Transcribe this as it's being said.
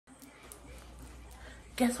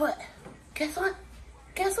guess what? Guess what?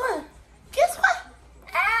 Guess what? Guess what?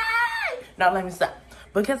 Hey! Now let me stop.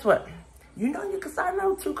 But guess what? You know you can sign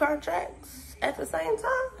up 2 contracts at the same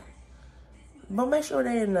time. But make sure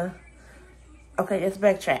they're in the... Okay, let's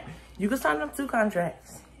backtrack. You can sign up 2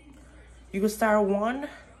 contracts. You can start one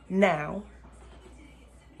now.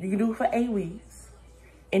 You can do it for 8 weeks.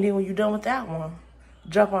 And then when you're done with that one,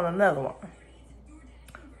 jump on another one.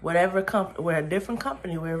 Whatever company, with a different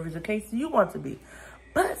company, wherever the case you want to be.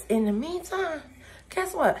 But in the meantime,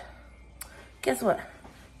 guess what? Guess what?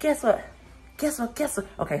 Guess what? Guess what? Guess what?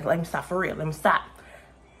 Okay, let me stop for real. Let me stop.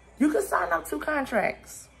 You can sign up 2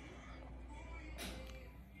 contracts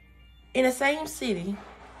in the same city,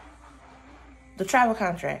 the travel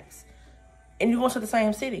contracts, and you go to the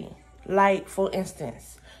same city. Like, for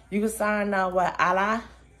instance, you can sign out with Allah,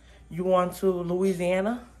 you want to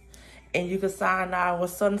Louisiana, and you can sign out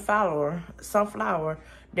with Sunflower,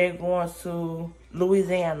 they're going to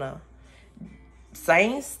Louisiana.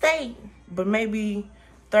 Same state, but maybe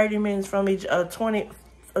 30 minutes from each other, 2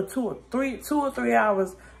 or 3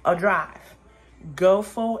 hours of drive. Go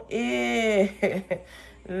for it.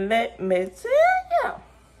 Let me tell you.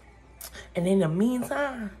 And in the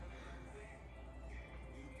meantime,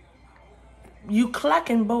 you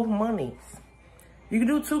clocking both monies. You can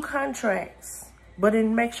do 2 contracts, but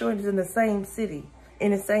then make sure it's in the same city,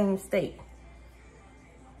 in the same state.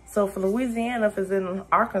 So for Louisiana, if it's in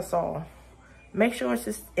Arkansas, make sure it's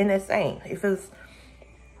just in the same. If it's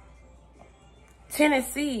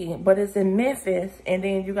Tennessee, but it's in Memphis, and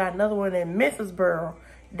then you got another one in Memphisboro,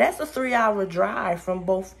 that's a 3-hour drive from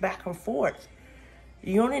both back and forth.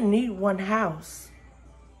 You only need 1 house.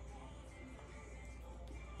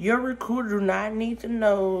 Your recruiter do not need to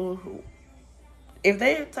know. If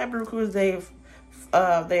they're the type of recruiters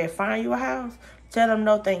they find you a house, tell them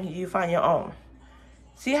no thank you, you find your own.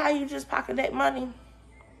 See how you just pocket that money?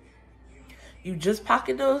 You just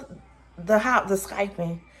pocket the house, the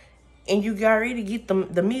Skyping, and you already get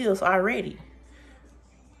the meals already.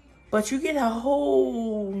 But you get a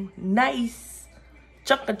whole nice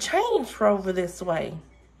chunk of change for over this way.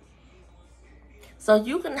 So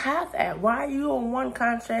you can have that. Why are you on one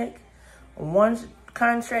contract? One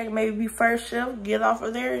contract maybe first shift, get off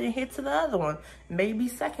of there and hit to the other one. Maybe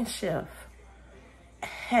second shift.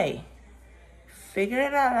 Hey, figure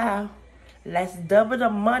it out. Let's double the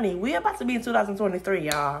money. We're about to be in 2023,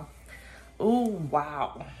 y'all. Ooh,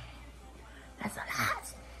 wow. That's a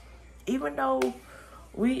lot. Even though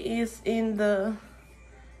we is in the,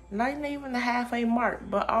 not even the halfway mark,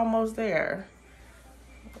 but almost there.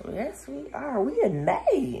 Yes, we are. We in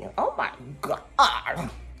May. Oh my God.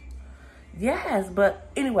 Yes, but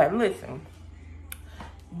anyway, listen.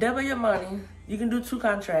 Double your money. You can do 2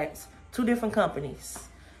 contracts, 2 different companies.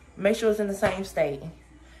 Make sure it's in the same state.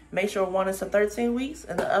 Make sure one is for 13 weeks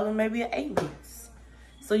and the other maybe 8 weeks.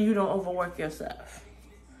 So you don't overwork yourself.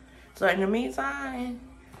 So in the meantime,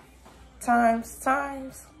 times,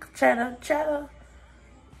 chatter.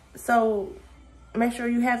 So make sure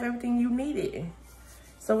you have everything you needed.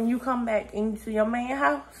 So when you come back into your main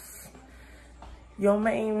house, your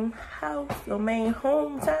main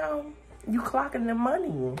hometown, you clocking the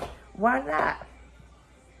money. Why not?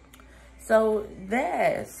 So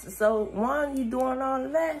one, you doing all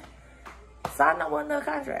of that, sign up with another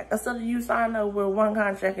contract. Instead of you sign up with 1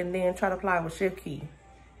 contract and then try to apply with Shift Key.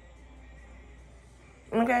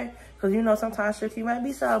 Okay? Because you know sometimes Shift Key might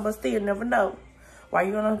be sold, but still never know. While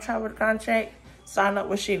you're on a travel contract, sign up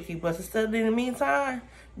with Shift Key. But instead, in the meantime,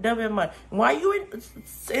 double your money. While you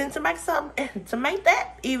to make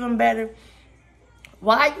that even better,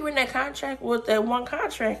 while you in that contract with that 1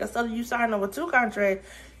 contract, instead of you signing up with 2 contracts,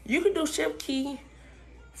 you can do Shift Key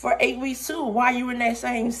for 8 weeks too while you in that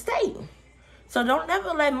same state. So don't never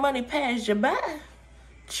let money pass you by.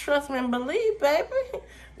 Trust me and believe, baby.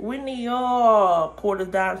 We need all quarters,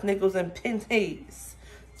 dimes, nickels, and pennies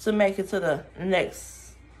to make it to the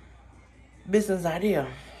next business idea.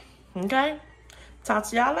 Okay? Talk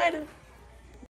to y'all later.